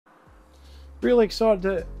Really excited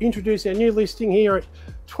to introduce our new listing here at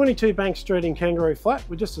 22 Bank Street in Kangaroo Flat.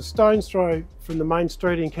 We're just a stone's throw from the main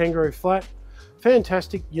street in Kangaroo Flat.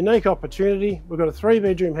 Fantastic, unique opportunity. We've got a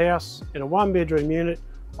 3-bedroom house and a 1-bedroom unit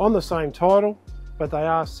on the same title, but they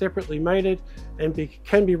are separately metered and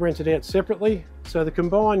can be rented out separately. So the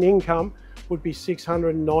combined income would be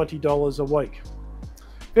 $690 a week.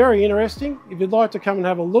 Very interesting. If you'd like to come and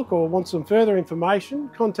have a look or want some further information,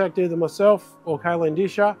 contact either myself or Kayleen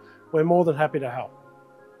Disher. We're more than happy to help.